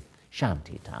streets of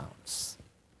shanty towns.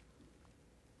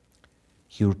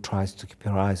 Hiruot tries to keep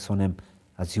her eyes on him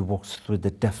as he walks through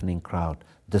the deafening crowd.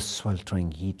 The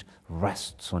sweltering heat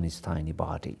rests on his tiny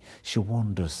body. She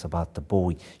wonders about the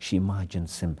boy. She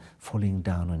imagines him falling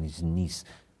down on his knees,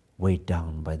 weighed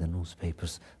down by the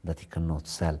newspapers that he cannot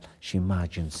sell. She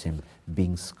imagines him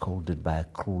being scolded by a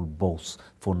cruel boss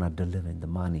for not delivering the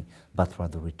money, but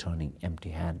rather returning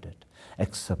empty-handed,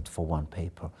 except for one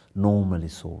paper, normally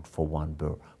sold for 1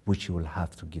 birr, which he will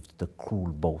have to give to the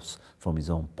cruel boss from his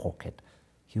own pocket.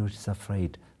 Hiruot is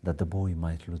afraid that the boy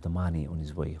might lose the money on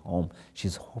his way home.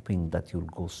 She's hoping that he will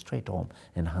go straight home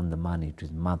and hand the money to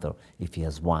his mother if he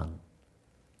has one.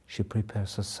 She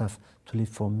prepares herself to leave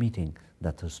for a meeting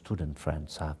that her student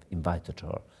friends have invited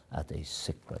her at a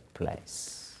secret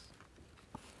place.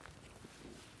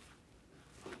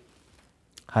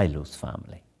 Hailu's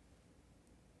family.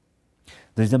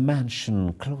 There is a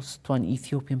mansion close to an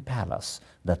Ethiopian palace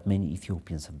that many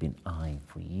Ethiopians have been eyeing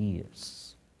for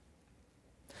years.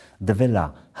 The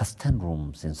villa has 10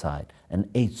 rooms inside and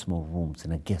 8 small rooms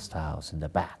in a guest house in the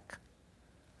back.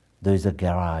 There is a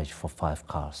garage for 5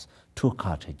 cars, 2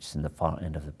 cottages in the far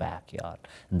end of the backyard,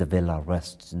 and the villa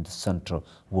rests in the center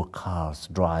where cars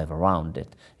drive around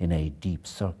it in a deep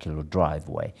circular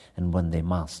driveway, and when they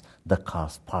must, the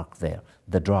cars park there.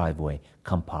 The driveway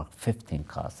can park 15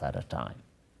 cars at a time.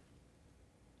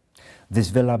 This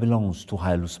villa belongs to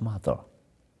Hailu's mother.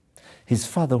 His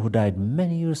father, who died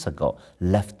many years ago,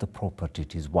 left the property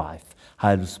to his wife.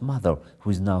 Hailu's mother, who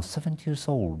is now 70 years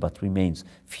old but remains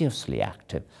fiercely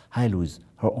active. Hailu is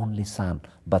her only son,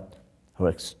 but her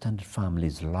extended family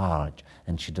is large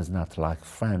and she does not like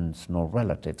friends nor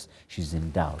relatives. She's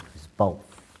endowed with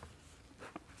both.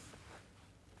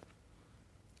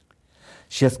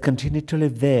 She has continued to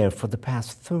live there for the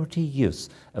past 30 years,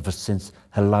 ever since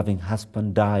her loving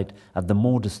husband died at the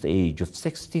modest age of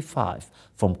 65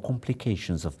 from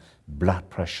complications of blood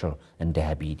pressure and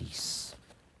diabetes.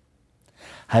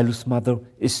 Hailu's mother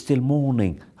is still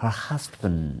mourning her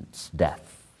husband's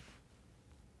death.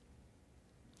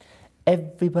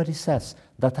 Everybody says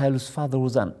that Hailu's father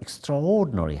was an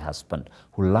extraordinary husband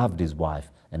who loved his wife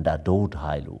and adored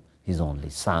Hailu, his only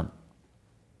son.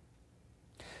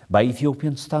 By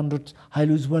Ethiopian standards,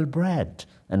 Hailu is well bred,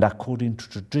 and according to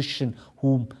tradition,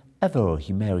 whomever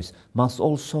he marries must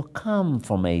also come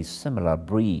from a similar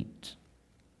breed.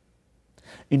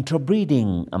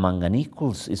 Interbreeding among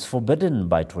unequals is forbidden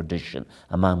by tradition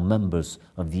among members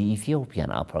of the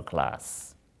Ethiopian upper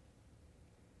class.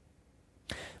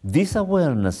 This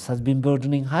awareness has been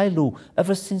burdening Hailu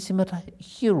ever since he met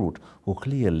Hiruot, who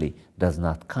clearly does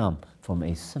not come from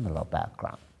a similar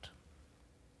background.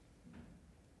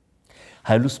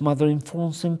 Hailu's mother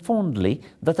informs him fondly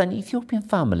that an Ethiopian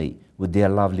family with their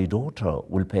lovely daughter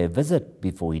will pay a visit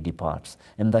before he departs,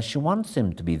 and that she wants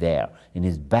him to be there in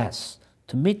his best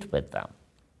to meet with them.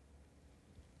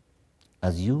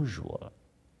 As usual,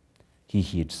 He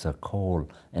heeds her call,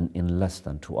 and in less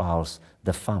than 2 hours,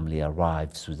 the family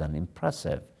arrives with an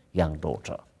impressive young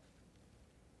daughter.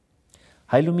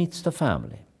 Hailu meets the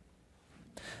family.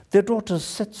 Their daughter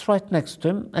sits right next to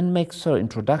him and makes her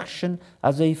introduction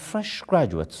as a fresh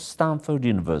graduate of Stanford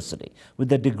University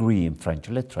with a degree in French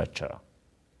literature.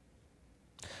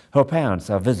 Her parents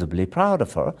are visibly proud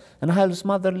of her, and Hailu's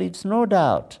mother leaves no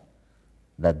doubt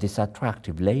that this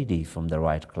attractive lady from the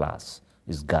right class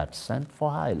is God sent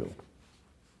for Hailu.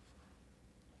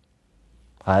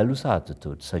 Hailu's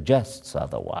attitude suggests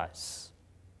otherwise,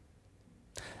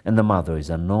 and the mother is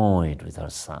annoyed with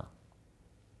her son.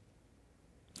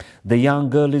 The young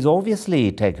girl is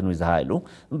obviously taken with Hailu,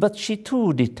 but she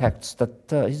too detects that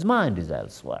his mind is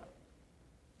elsewhere.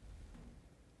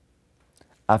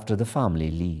 After the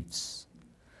family leaves,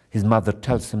 his mother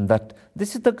tells him that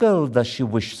this is the girl that she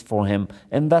wishes for him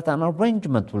and that an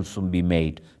arrangement will soon be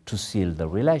made to seal the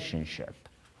relationship.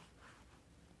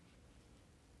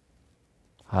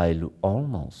 Hailu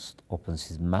almost opens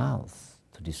his mouth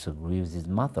to disagree with his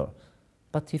mother,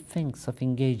 but he thinks of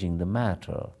engaging the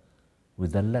matter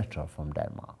with a letter from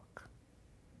Denmark.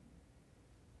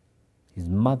 His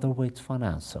mother waits for an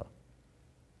answer,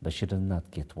 but she does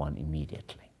not get one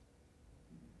immediately.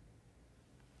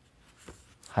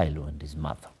 Hailu and his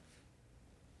mother.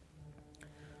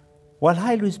 While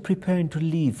Hailu is preparing to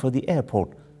leave for the airport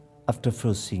after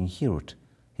first seeing Hirut,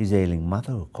 his ailing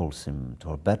mother calls him to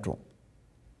her bedroom.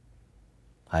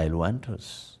 Hailu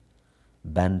enters,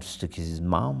 bends to kiss his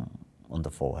mom on the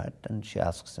forehead, and she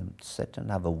asks him to sit and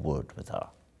have a word with her.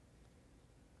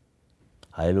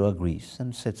 Hailu agrees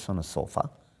and sits on a sofa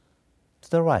to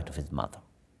the right of his mother.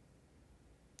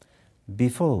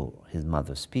 Before his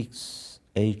mother speaks,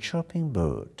 a chirping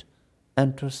bird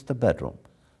enters the bedroom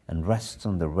and rests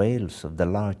on the rails of the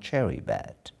large cherry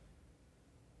bed.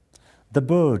 The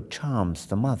bird charms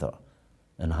the mother,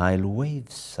 and Hailu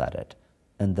waves at it,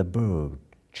 and the bird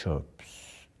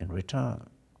chirps in return.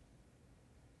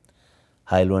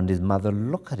 Hailu and his mother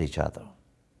look at each other.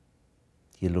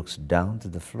 He looks down to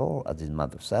the floor as his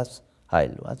mother says,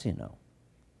 "Hailu, as you know,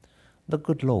 the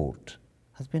good Lord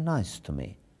has been nice to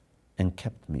me and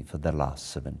kept me for the last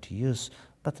 70 years,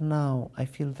 but now I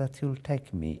feel that he'll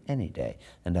take me any day,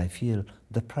 and I feel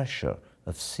the pressure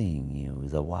of seeing you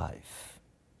as a wife."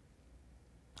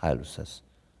 Hailu says,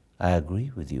 "I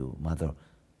agree with you, Mother,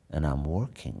 and I'm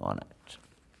working on it."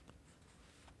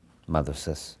 Mother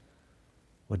says,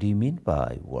 "What do you mean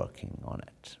by working on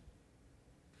it?"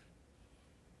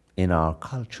 In our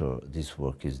culture, this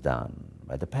work is done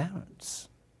by the parents,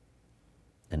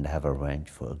 and have arranged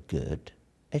for a good,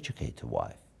 educated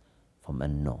wife from a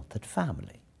noted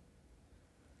family.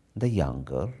 The young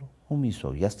girl whom you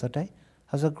saw yesterday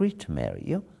has agreed to marry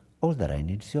you. All that I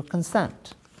need is your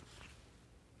consent.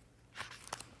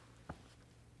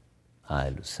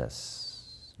 Hailu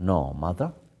says, "No,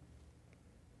 Mother,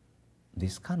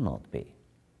 this cannot be.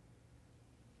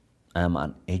 I am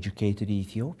an educated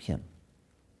Ethiopian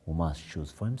who must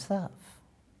choose for himself."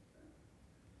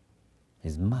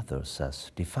 His mother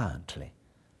says defiantly,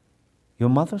 "Your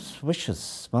mother's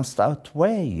wishes must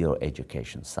outweigh your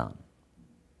education, son.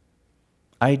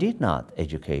 I did not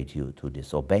educate you to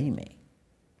disobey me.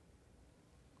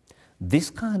 This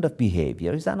kind of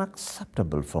behavior is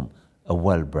unacceptable from a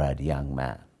well-bred young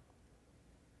man.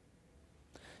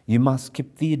 You must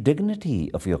keep the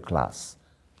dignity of your class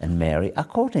and marry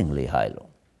accordingly, Hailu."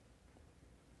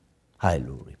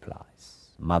 Hailu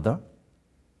replies, "Mother,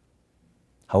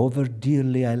 however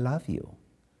dearly I love you,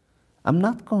 I'm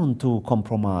not going to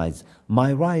compromise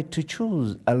my right to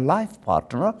choose a life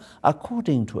partner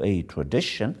according to a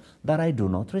tradition that I do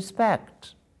not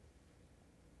respect.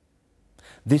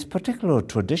 This particular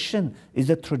tradition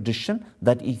is a tradition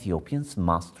that Ethiopians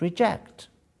must reject."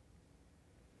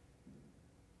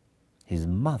 His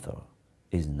mother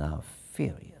is now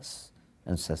furious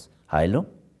and says, "Hailu,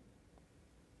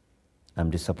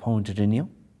 I'm disappointed in you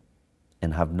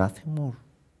and have nothing more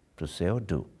to say or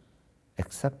do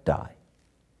except die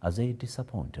as a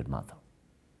disappointed mother.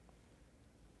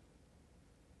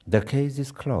 The case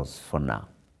is closed for now.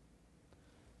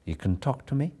 You can talk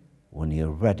to me when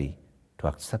you're ready to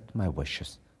accept my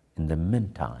wishes. In the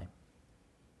meantime,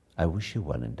 I wish you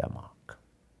well in Denmark."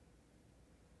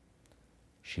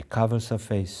 She covers her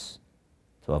face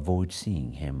to avoid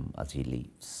seeing him as he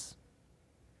leaves.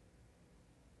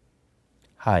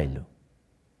 Hailu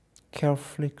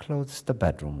carefully closes the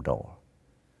bedroom door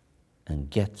and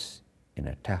gets in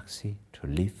a taxi to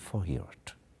leave for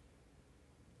Hirut.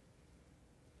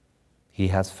 He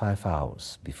has 5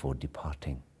 hours before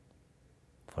departing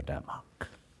for Denmark.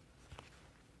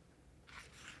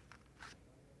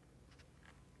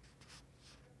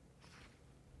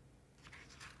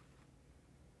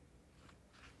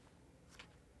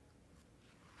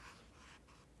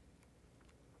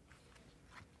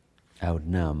 I would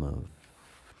now move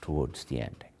towards the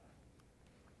ending.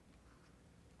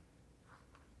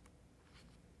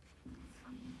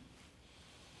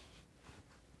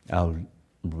 I'll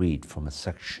read from a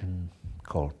section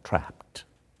called Trapped.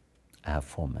 I have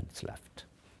 4 minutes left.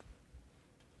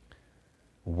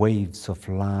 Waves of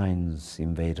lines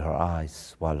invade her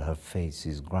eyes while her face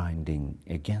is grinding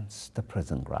against the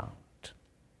prison ground.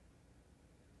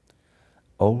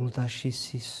 All that she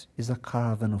sees is a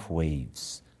caravan of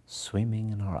waves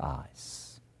swimming in her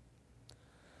eyes.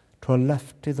 To her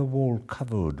left is a wall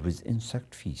covered with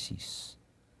insect feces.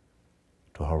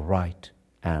 To her right,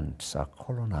 ants are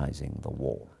colonizing the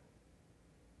wall.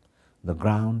 The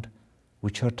ground,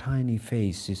 which her tiny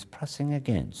face is pressing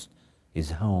against,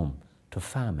 is home to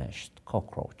famished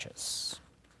cockroaches.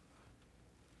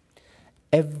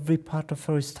 Every part of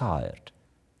her is tired,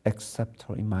 except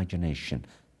her imagination.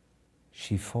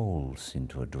 She falls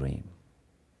into a dream.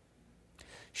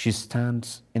 She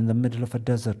stands in the middle of a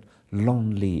desert,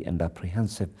 lonely and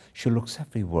apprehensive. She looks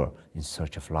everywhere in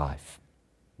search of life.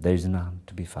 There is none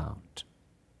to be found.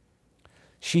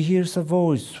 She hears a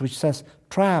voice which says,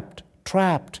 "Trapped,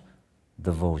 trapped."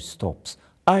 The voice stops.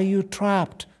 "Are you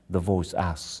trapped?" the voice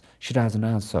asks. She doesn't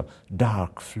answer.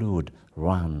 Dark fluid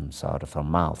runs out of her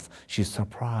mouth. She's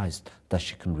surprised that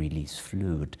she can release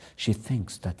fluid. She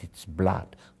thinks that it's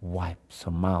blood, wipes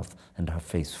her mouth, and her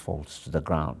face falls to the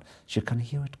ground. She can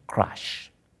hear it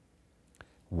crash.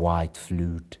 White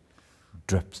fluid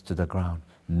drips to the ground,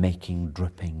 making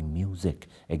dripping music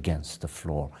against the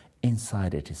floor.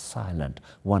 Inside it is silent.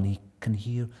 One can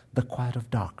hear the quiet of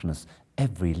darkness.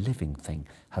 Every living thing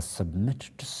has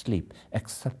submitted to sleep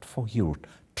except for you.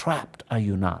 "Trapped, are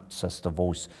you not?" says the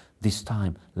voice, this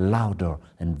time louder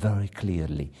and very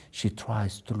clearly. She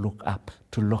tries to look up,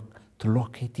 to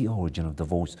locate the origin of the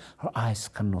voice. Her eyes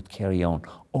cannot carry on.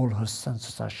 All her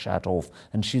senses are shut off,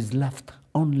 and she's left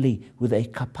only with a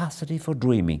capacity for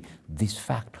dreaming. This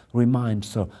fact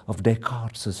reminds her of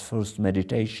Descartes' first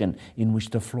meditation, in which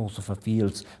the philosopher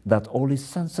feels that all his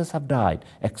senses have died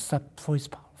except for his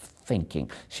power of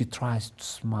thinking. She tries to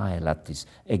smile at this.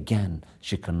 Again,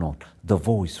 she cannot. The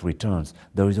voice returns.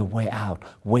 "There is a way out.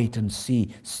 Wait and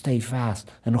see. Stay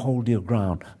fast and hold your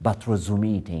ground, but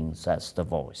resume eating," says the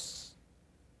voice.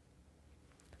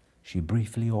 She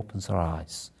briefly opens her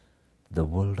eyes to the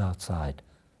world outside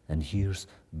and hears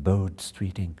birds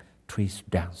tweeting, trees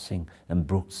dancing, and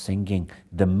brooks singing.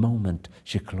 The moment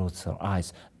she closes her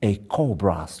eyes, a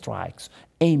cobra strikes,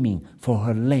 aiming for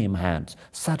her lame hands.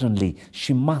 Suddenly,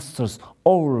 she musters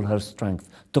all her strength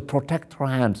to protect her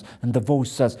hands, and the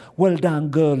voice says, "Well done,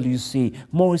 girl, you see,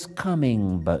 more is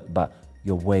coming but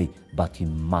your way, but you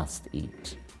must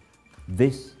eat."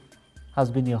 This has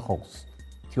been your host,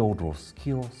 Teodros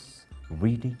Kiros,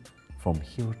 reading from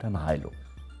Hirt and Hailu.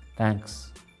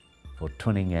 Thanks for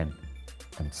tuning in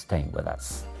and staying with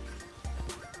us.